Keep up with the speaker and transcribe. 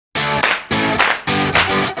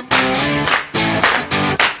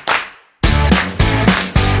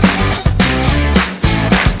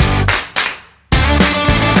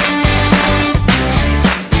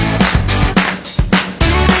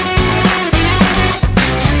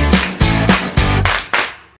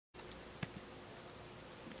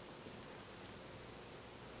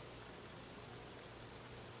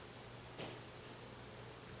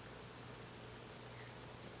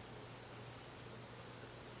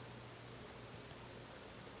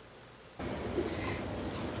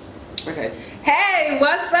Okay. Hey,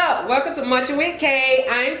 what's up? Welcome to Munching with Kay.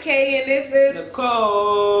 I'm Kay and this is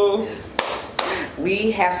Nicole. We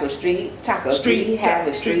have some street tacos. We have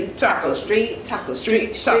a street tacos. Street tacos.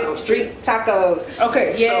 Street tacos.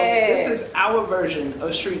 Okay, yes. So this is our version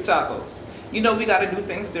of street tacos. You know we got to do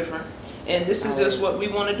things different, and this is just what we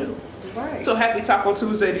want to do. Right. So happy Taco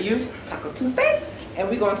Tuesday to you. Taco Tuesday. And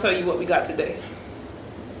we're gonna tell you what we got today.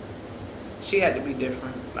 She had to be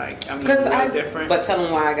different. Like I mean, different. But tell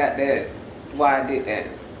them why I got that. Why I did that.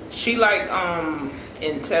 She like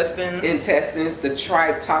intestines. Intestines, the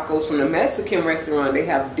tripe tacos from the Mexican restaurant. They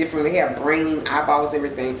have different. They have brain, eyeballs,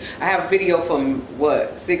 everything. I have a video from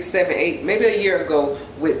what 6, 7, 8, maybe a year ago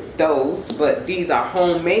with those. But these are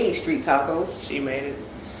homemade street tacos. She made it.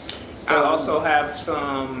 So, I also have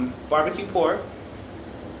some barbecue pork.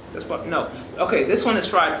 No. Okay, this one is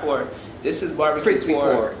fried pork. This is barbecue crispy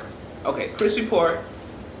pork. Okay, crispy pork.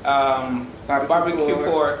 Barbecue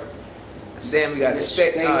pork. Then we got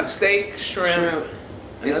steak, shrimp,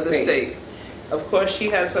 another steak. Of course, she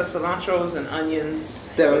has her cilantros and onions.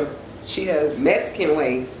 She has Mexican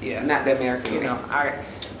way, yeah, not the American way. You know,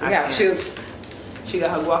 we have chips. She got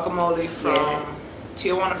her guacamole from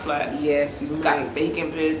TIJUANAFLATS. Yes, you got bacon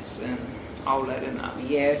bits and all that in there.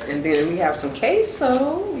 Yes, and then we have some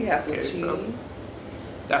queso. We have some cheese.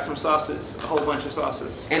 Got some sauces, a whole bunch of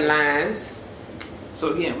sauces. And limes.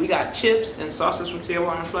 So again, we got chips and sauces from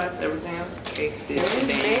TIJUANAFLATS. Everything else,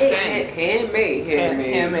 handmade.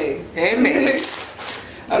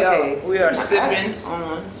 Okay, yo, we are sipping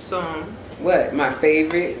on some. What? My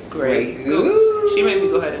favorite Grey Goose. She made me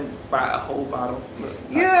go ahead and buy a whole bottle.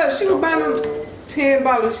 Yeah, she was buying them 10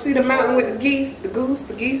 bottles. You see the mountain with the geese, the goose,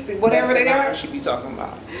 the geese, whatever they are. She be talking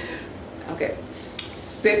about. Okay.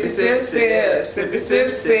 Sippysipsip.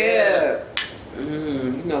 Sippysipsip.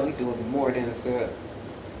 You know we do more than a sip.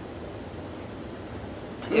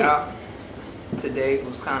 Yeah. Today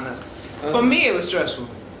was kind of, for me it was stressful.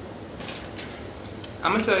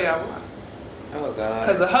 I'm gonna tell y'all why. Oh God.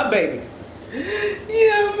 Cause of her baby.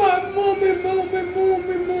 Yeah, my mommy.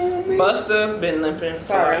 Buster been limping.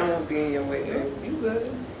 Sorry, I won't be in your way, baby. You good?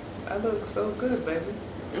 I look so good, baby.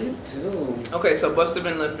 You do. Okay, so Buster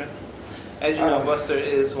been limping. As you know, Buster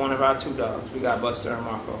is one of our 2 dogs. We got Buster and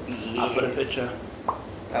Marco. Yes. I'll put a picture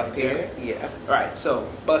up here. Yeah. Right. So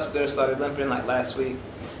Buster started limping like last week.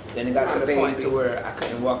 Then it got to the point to where I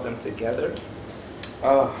couldn't walk them together.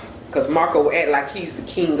 Oh, cause Marco act like he's the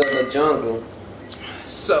king of the jungle.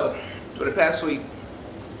 So for the past week,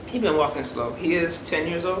 he been walking slow. He is 10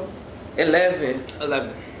 years old. 11.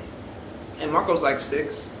 And Marco's like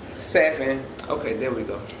 6. 7. Okay, there we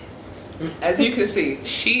go. As you can see,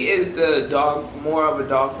 she is the dog, more of a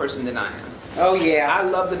dog person than I am. Oh yeah. I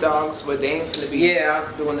love the dogs, but they ain't gonna be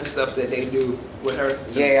doing the stuff that they do with her.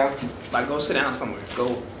 Like go sit down somewhere.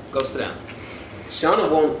 Go sit down. Shauna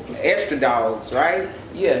want extra dogs, right?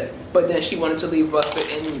 Yeah, but then she wanted to leave Buster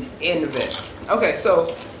in the vet. Okay,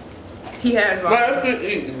 so he has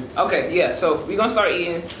eating. Okay, yeah, so we're gonna start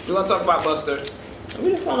eating. We're gonna talk about Buster.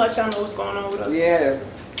 We just wanna let y'all know what's going on with us. Yeah,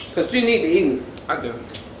 cause you need to eat. I do.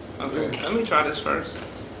 Okay, let me try this first.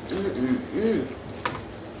 You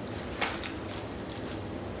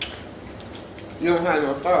don't have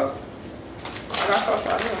no sauce. I got sauce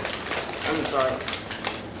right here. Let me try it.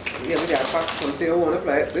 Yeah, we got pasta from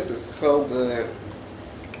TIJUANAFLATS. This is so good.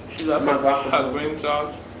 She got her green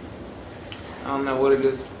sauce. I don't know what it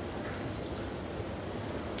is.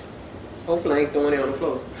 Hopefully I ain't throwing it on the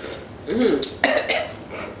floor.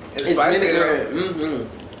 It's spicy.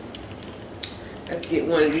 Let's get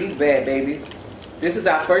one of these bad babies. This is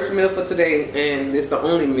our first meal for today, and it's the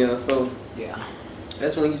only meal, so yeah.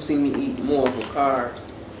 That's when you see me eat more of the carbs.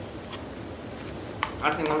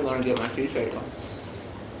 I think I'm gonna get my cheesecake on.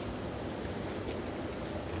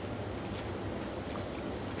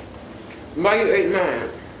 Why you ate mine?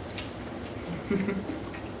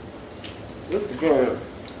 What's the good?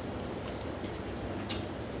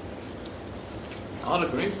 All the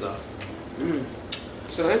green stuff.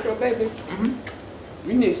 Cilantro, baby.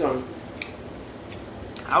 You need some.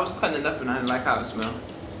 I was cutting it up and I didn't like how it smelled.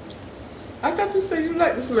 I thought you said you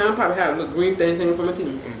like the smell. I probably have little green things hanging from my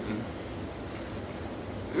teeth.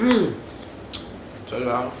 So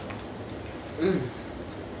y'all.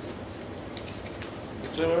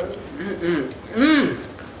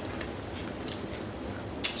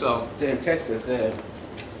 So the intestines good.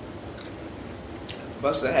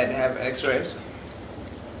 Buster had to have x-rays.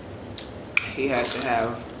 He had to have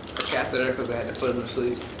a catheter because they had to put him to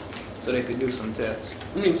sleep so they could do some tests.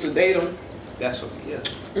 You mean sedate him? That's what he is.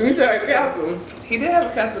 You said a catheter. He did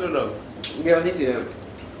have a catheter though. Yeah, he did.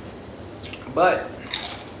 But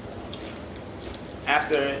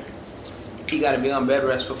after he got to be on bed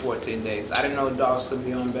rest for 14 days. I didn't know dogs could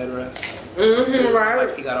be on bed rest. Right.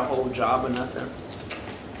 Like he got a whole job or nothing.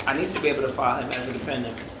 I need to be able to file him as a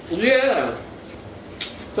dependent. Yeah.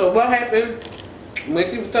 So what happened when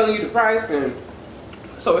she was telling you the price? And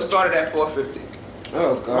so it started at $450.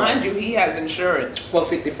 Oh God. Mind you, he has insurance.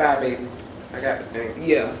 $455, baby. I got the thing.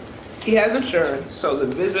 Yeah. He has insurance, so the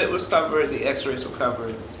visit was covered, the x-rays were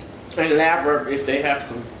covered. And lab work if they have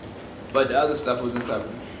to. But the other stuff wasn't covered.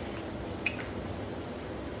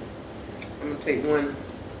 I'm gonna take one.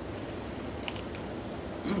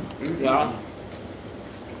 Y'all.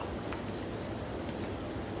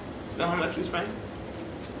 Know how much you spent?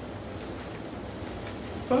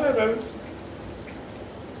 Go ahead, baby.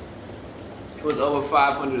 It was over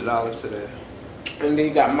 $500 today. And then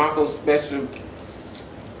you got Marco's special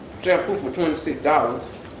shampoo for $26.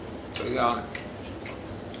 So y'all,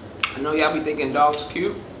 I know y'all be thinking dogs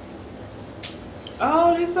cute.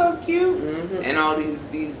 Oh, they're so cute. And all these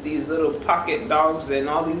little pocket dogs and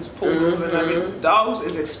all these poodles and everything. Dogs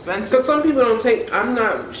is expensive. Because some people don't take, I'm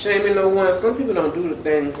not shaming no one, some people don't do the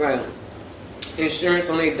things like insurance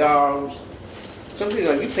on their dogs. Some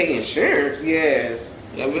people like, you pay insurance? Yes.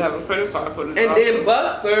 Yeah, we have a credit card for the And dogs. then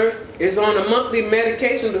Buster is on a monthly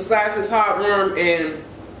medication besides his heartworm and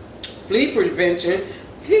flea prevention.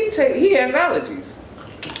 He has allergies.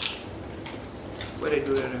 Where they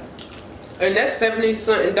do that at? And that's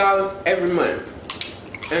 $70-something every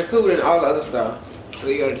month, including all the other stuff. So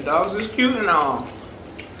you got the dogs is cute and all,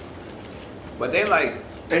 but they like.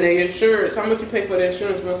 And the insurance, how much you pay for the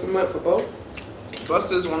insurance once a month for both?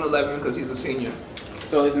 Buster's 111 because he's a senior,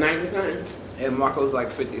 So it's 90-something. and Marco's like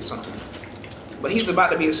 50 something. But he's about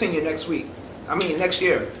to be a senior next week. I mean next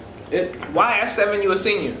year. Why at 7 you a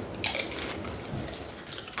senior?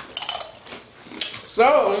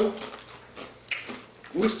 So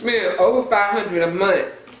we spend over $500 a month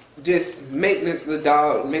just maintenance the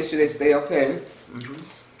dog, make sure they stay okay.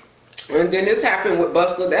 And then this happened with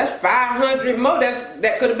Buster. That's $500 more.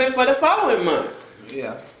 That could have been for the following month.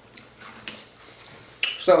 Yeah.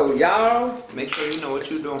 So y'all, Make sure you know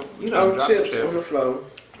what you're doing. You know, drop chips the chip. on the floor.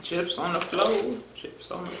 Chips on the floor.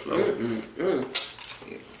 Chips on the floor.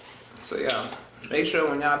 Yeah. So yeah, make sure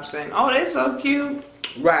when y'all saying, "Oh, they so cute,"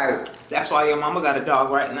 Right. that's why your mama got a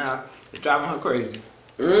dog right now. It's driving her crazy.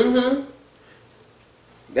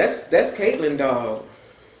 That's Caitlyn dog.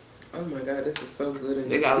 Oh my God, this is so good.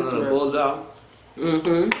 They got a little bulldog.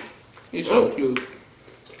 He's so cute.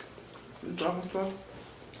 You talking to?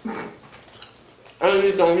 I don't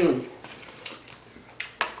need on you.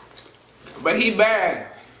 But he bad.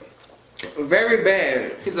 Very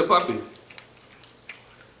bad. He's a puppy.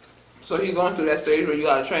 So he going through that stage where you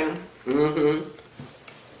gotta train him.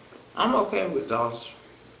 I'm okay with dogs.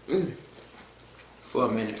 For a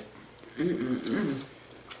minute.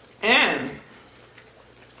 And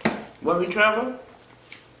when we travel,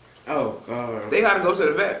 Oh God. they gotta go to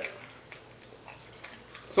the vet.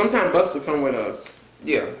 Sometimes Buster come with us.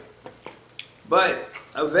 Yeah. But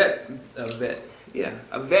a vet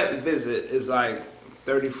visit is like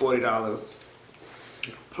 $30, $40.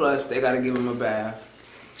 Plus they gotta give him a bath.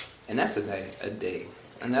 And that's a day.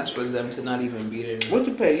 And that's for them to not even be there. What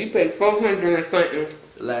you pay? You pay $400 and something.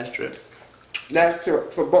 The last trip. Last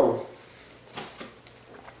trip for both.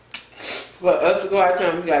 For us to go out of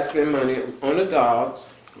town, we gotta spend money on the dogs.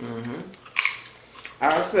 Our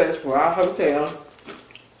access for our hotel,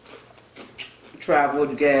 travel,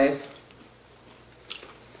 the gas.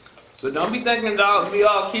 So don't be thinking dogs be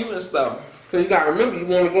all cute and stuff. So you gotta remember, you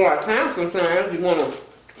wanna go out of town sometimes. You wanna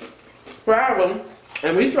travel,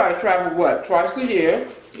 and we try to travel what, twice a year.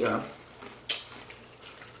 Yeah.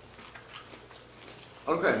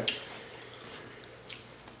 Okay.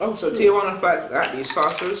 Oh, So TIJUANAFLATS got these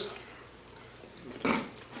saucers.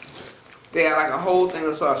 They have like a whole thing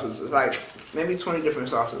of sauces. It's like maybe 20 different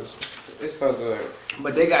sauces. it's so good.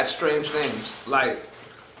 But they got strange names like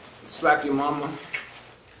Slap Your Mama,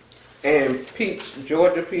 And peach,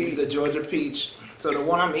 Georgia peach. the Georgia Peach. So the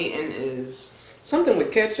one I'm eating is Something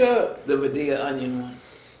with ketchup. the Vidya onion one.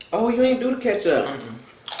 Oh, you ain't do the ketchup.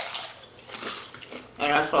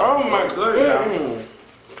 And I saw. Oh my goodness.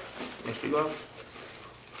 There you go.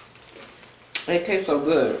 It tastes so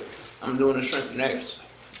good. I'm doing the shrimp next.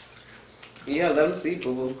 Yeah, let them see,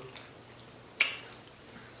 boo-boo.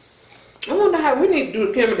 I wonder how we need to do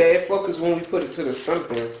the camera that focus when we put it to the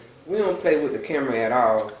something. We don't play with the camera at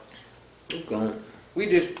all. It's going. We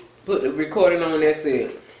just put the recording on and that's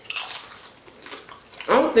it.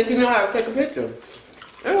 I don't think you know how to take a picture.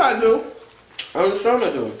 Yeah, I do. I'm sure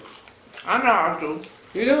I do. I know how to.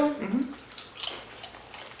 You do?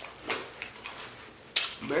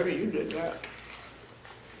 Baby, you did that.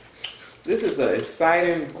 This is an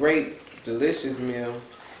exciting, great, delicious meal.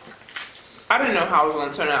 I didn't know how it was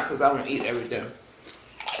gonna turn out because I don't eat every day.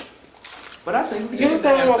 But I think we You did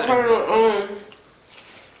tell me what the kind of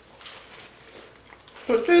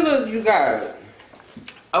tortillas you got?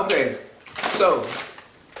 Okay, so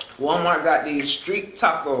Walmart got these street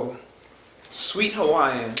taco, sweet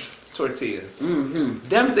Hawaiian tortillas. Mm-hmm.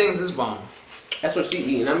 Them things is bomb. That's what she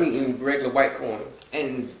eating. I'm eating regular white corn.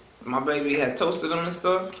 And my baby had toasted them and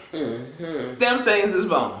stuff. Mm-hmm. Them things is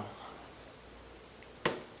bomb.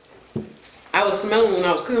 I was smelling when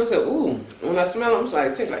I was cooking. I said, "Ooh!" When I smell, I was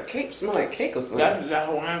like, "Taste like cake. Smell like cake or something." That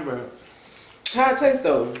Hawaiian bread. How it tastes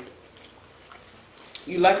though?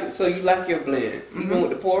 You like it? So you like your blend? Even with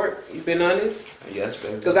the pork? You been honest? Yes,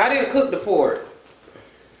 baby. Because I didn't cook the pork.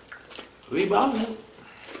 We bomb it.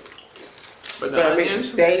 But the But I mean,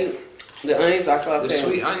 onions, the onions, I thought the that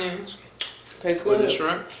sweet onions, tastes with good. the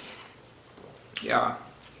shrimp. Yeah.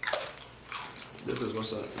 This is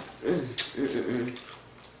what's up.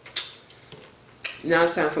 Now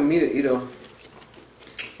it's time for me to eat a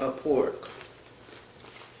pork.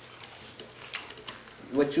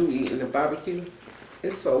 What you eating? The barbecue?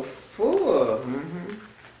 It's so full.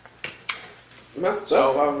 My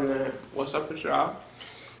stuff over there. What's up with y'all?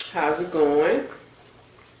 How's it going?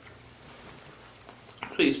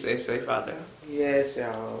 Please stay safe out there. Yes,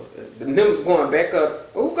 y'all. The numbers going back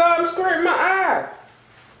up. Oh God, I'm squirting my eye.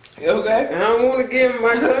 You okay? I don't want to give him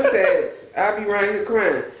my contacts. I'll be right here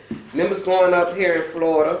crying. Numbers going up here in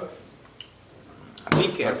Florida. Be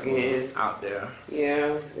careful Again. out there.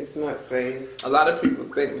 Yeah, it's not safe. A lot of people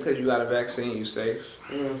think because you got a vaccine, you're safe.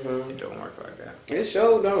 Mm-hmm. It don't work like that. It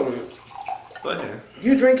sure don't. But yeah,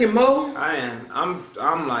 You drinking more? I am.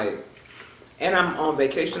 I'm like, and I'm on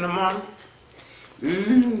vacation tomorrow.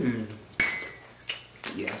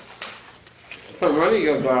 Yes. From running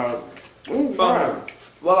your dog. Ooh, God.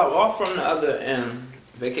 Well, I'm off from the other end,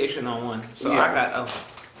 vacation on one. So Yeah.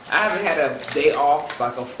 I haven't had a day off,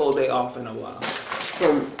 like a full day off in a while.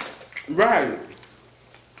 Right.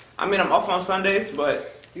 I mean, I'm off on Sundays,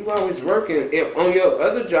 but You always working. If on your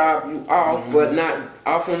other job, you off, but not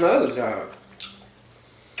off on the other job.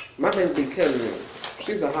 My thing be killing me.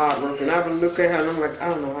 She's a hard worker. And I've been looking at her and I'm like, I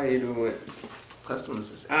don't know how you do it.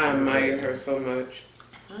 customers is. I admire her so much.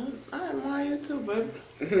 I admire you too, baby.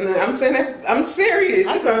 I'm saying that. I'm serious.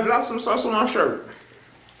 I'm gonna drop some sauce on my shirt.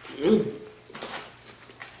 We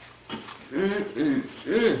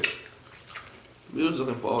was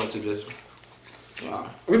looking forward to this. Wow.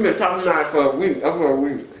 We've been talking about it for a week. Over a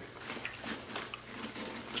week.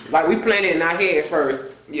 Like we planned it in our head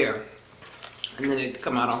first. Yeah. And then it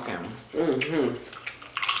come out on camera.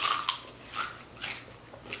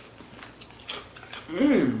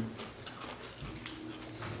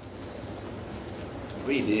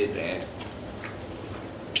 We did that.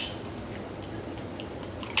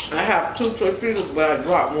 I have 2 tortillas, but I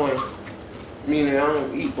dropped one. Meaning I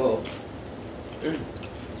don't eat both.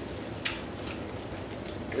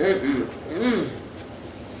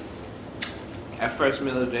 That first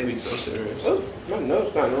meal of the day be so serious. Oh, my nose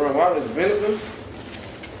starting to run. All this vinegar.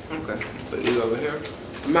 Okay, so these over here.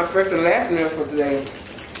 My first and last meal for today.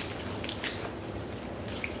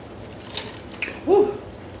 Whew.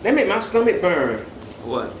 That made my stomach burn.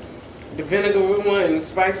 What? The vinegar one and the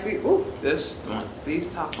spicy. Ooh. This one, these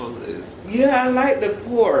tacos is. Yeah, I like the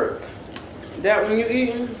pork. That one you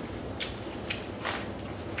eating?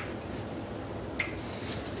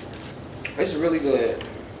 It's really good.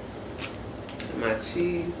 My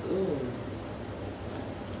cheese. Ooh.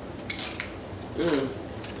 You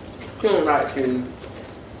don't like cheese.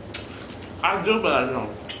 I do, but I don't.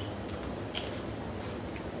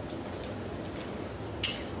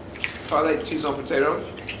 So I like cheese on potatoes.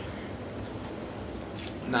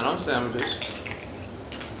 Not on sandwiches.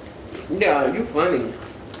 Yeah, you funny.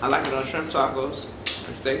 I like it on shrimp tacos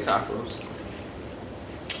and steak tacos.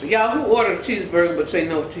 Y'all who order a cheeseburger but say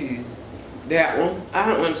no cheese? That one? I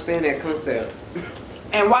don't understand that concept.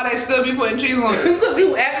 And why they still be putting cheese on it? Because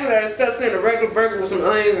you after that stuff saying a regular burger with some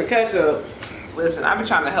onions and ketchup. Listen, I be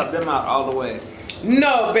trying to help them out all the way.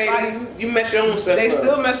 No, baby, Like, you mess your own stuff They up.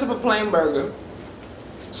 still mess up a plain burger.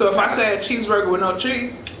 So if I say a cheeseburger with no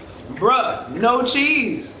cheese, bruh, no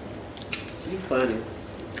cheese. You funny.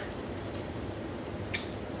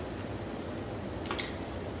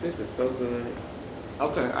 This is so good.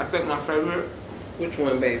 Okay, I think my favorite, Which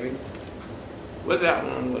one, baby? what that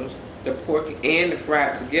one was. The pork and the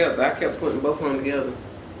fried together. I kept putting both of them together.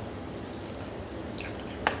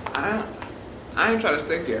 I ain't trying to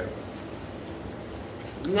stick here.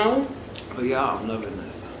 No? But y'all, I'm loving this.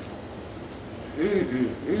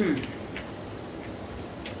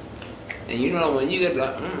 And you know when you get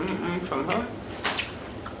the from her.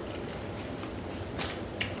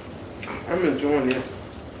 I'm enjoying it.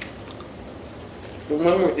 The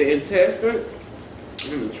one with the intestines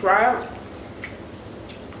and the trout.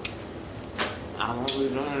 I won't be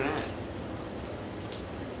doing that.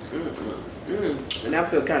 And I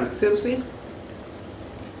feel kind of tipsy.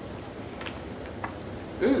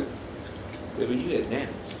 Baby, you get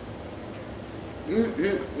dance.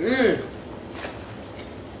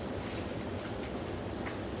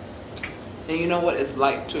 And you know what it's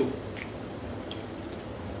like too.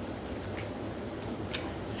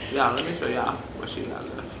 Y'all, let me show y'all what she got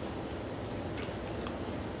left.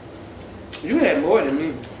 You had more than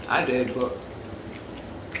me. I did, but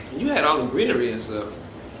you had all the greenery and stuff.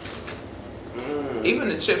 Even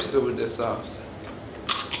the chips good with this sauce.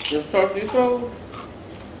 The turkey soul.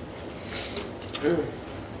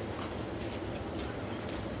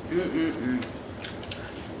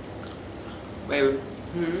 Baby,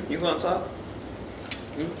 you gonna talk?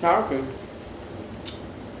 I'm talking.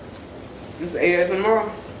 This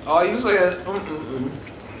ASMR. Oh, you said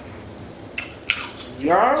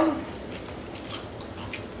Y'all,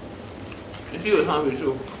 and she was hungry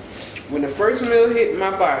too. when the first meal hit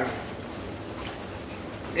my body,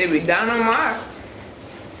 It be down on my.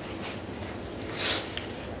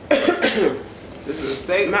 This is a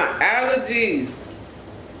steak. my allergies.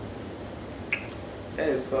 That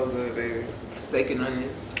is so good, baby. Steak and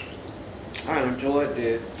onions. I enjoyed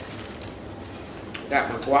this.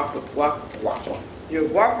 Got my guapo. Your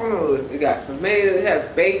guacamole. It got tomato. It has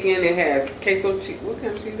bacon. It has queso cheese. What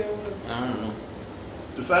kind of cheese that was? I don't know.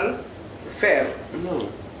 The feta? Feta. No.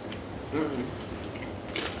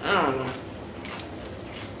 I don't know.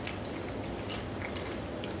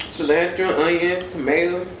 Cilantro, onions,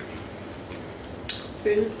 tomato.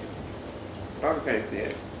 See? Okay,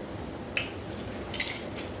 yeah.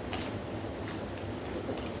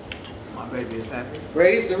 My baby is happy.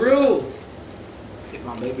 Raise the roof. If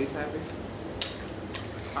my baby's happy,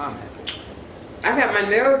 I'm happy. I got my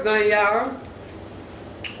nails done, y'all.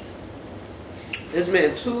 It's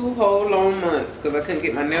been 2 whole long months because I couldn't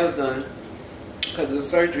get my nails done because of the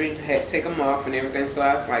surgery. Had to take them off and everything, so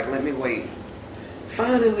I was like, let me wait.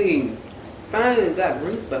 Finally got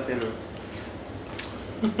ring stuff in them.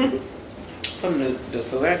 From the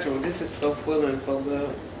cilantro. This is so full and so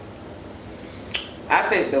good. I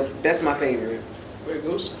think that's my favorite. Where it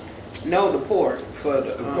goes? No, the pork for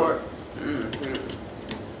the pork.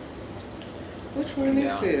 Which one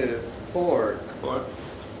this is? Pork. Pork.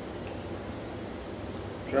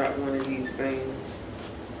 Drop one of these things.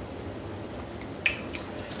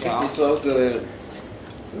 Wow. It's so good.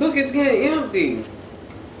 Look, it's getting empty.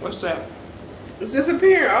 What's that? It's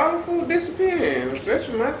disappearing. All the food disappearing,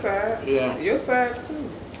 especially my side. Yeah. Your side too.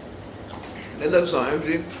 It looks so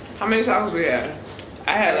empty. How many tacos we had?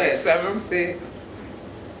 I had like 7. 6.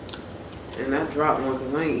 And I dropped one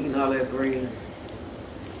because I ain't eating all that bread.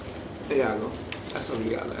 There y'all go. That's what we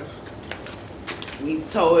got left. We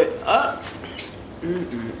tow it up.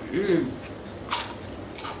 And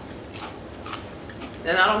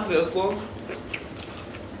I don't feel full.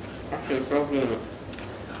 I feel so good.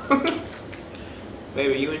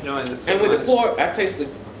 Baby, you enjoying this so And with much. the pork, I taste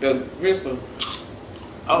the gristle.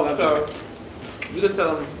 Oh, so you can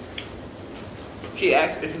tell them. She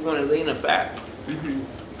asked if you want to lean or fat.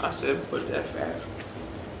 I said, put that fat.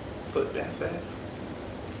 Put that fat.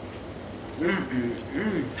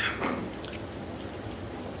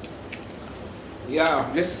 Yeah.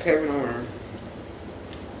 This is heaven on earth.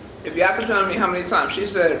 If y'all can tell me how many times she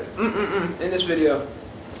said in this video,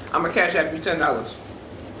 I'm gonna cash app you $10.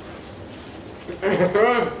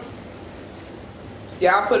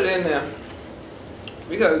 Yeah, I'll put it in there.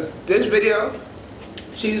 Because this video,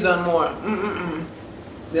 she's done more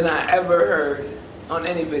than I ever heard on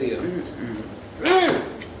any video.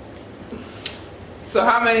 So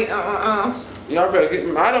how many Y'all better get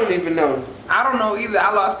them. I don't even know. I don't know either.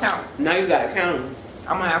 I lost count. Now you gotta count them.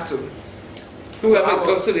 I'm gonna have to. Whoever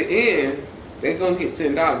go to the end, they're gonna get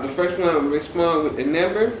 $10. The first one will respond with the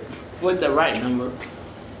number. With the right number.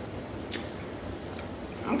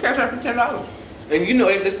 I'm gonna cash out for $10. And you know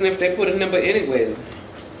they listen if they put a number anyway.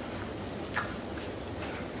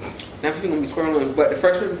 Now people gonna be scrolling, but the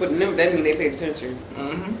first person put the number, that means they paid attention.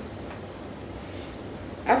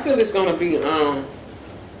 I feel it's gonna be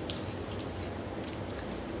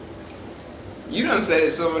You done said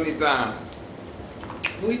it so many times.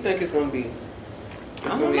 who do you think it's gonna be? I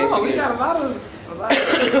don't know. We got a lot of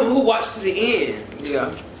Who watched to the end?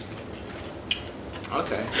 Yeah.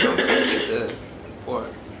 Okay. I'm gonna get the pork.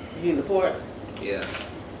 You eating the pork? Yeah.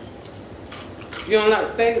 You don't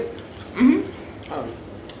like steak? Oh.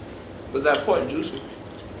 But that pork juicy.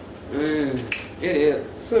 It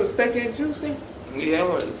is. So the steak ain't juicy? Yeah,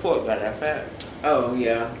 but the pork got that fat. Oh,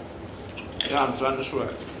 yeah. Yeah, I'm trying to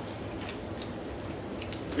sweat.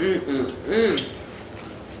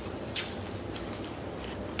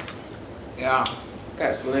 Yeah.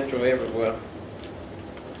 Got cilantro everywhere.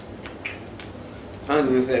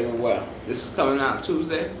 Onions everywhere. This is coming out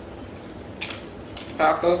Tuesday.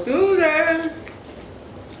 Taco Tuesday.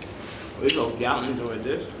 We hope y'all enjoyed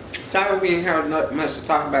this. Sorry we didn't have not much to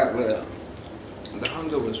talk about, but The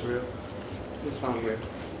hunger was real. I'm hungry.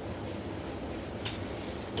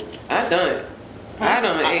 I done it. I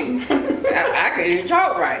done ate. I can't even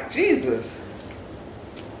talk right. Jesus.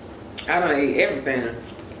 I done ate everything.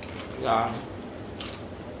 Yeah.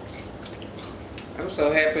 I'm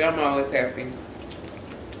so happy. I'm always happy.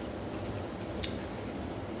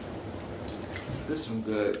 This is some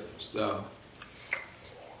good stuff.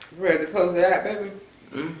 You ready to close it out, baby?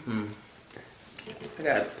 Mm-hmm. I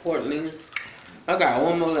got Portland. I got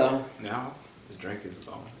one more left. Now the drink is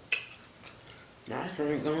gone. My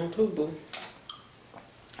drink gone too, boo.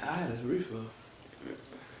 I had a refill.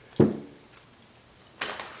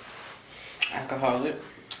 Alcoholic.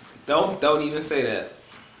 Don't even say that.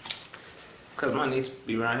 Cause my niece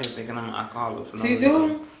be around here thinking I'm an alcoholic for no She reason.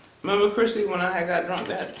 do? Remember Chrissy when I had got drunk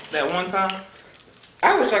that one time?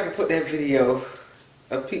 I wish I could put that video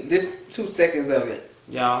of this 2 seconds of it.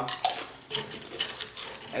 Y'all.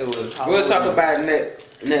 It was We'll talk about it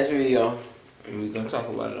next video. And we're gonna talk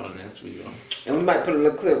about it on next video. And we might put a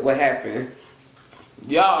little clip what happened.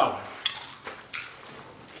 Y'all.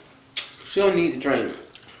 She don't need to drink.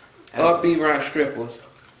 Or be around strippers.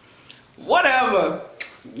 Whatever.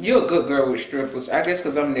 You're a good girl with strippers. I guess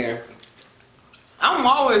because I'm there. I'm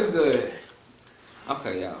always good.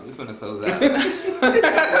 Okay, y'all. We're gonna close out.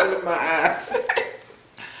 Under my eyes.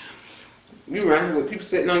 You running with people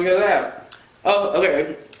sitting on your lap. Oh,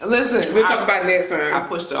 okay. Listen. We'll talk about it next time. I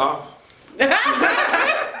pushed it off.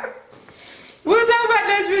 We'll talk about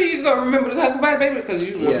next video. You gonna remember to talk about it, baby, because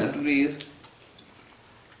you want to do these.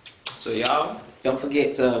 So y'all, don't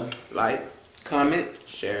forget to like, comment,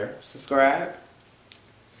 share, subscribe,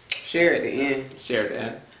 share at the end. Share at the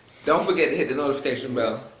end. Don't forget to hit the notification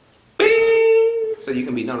bell. Bing! So you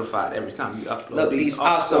can be notified every time you upload these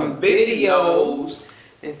awesome videos.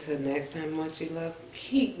 Until next time, much you love.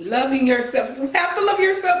 Keep loving yourself. You have to love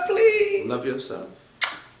yourself, please. Love yourself.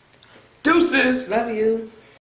 Deuces. Love you.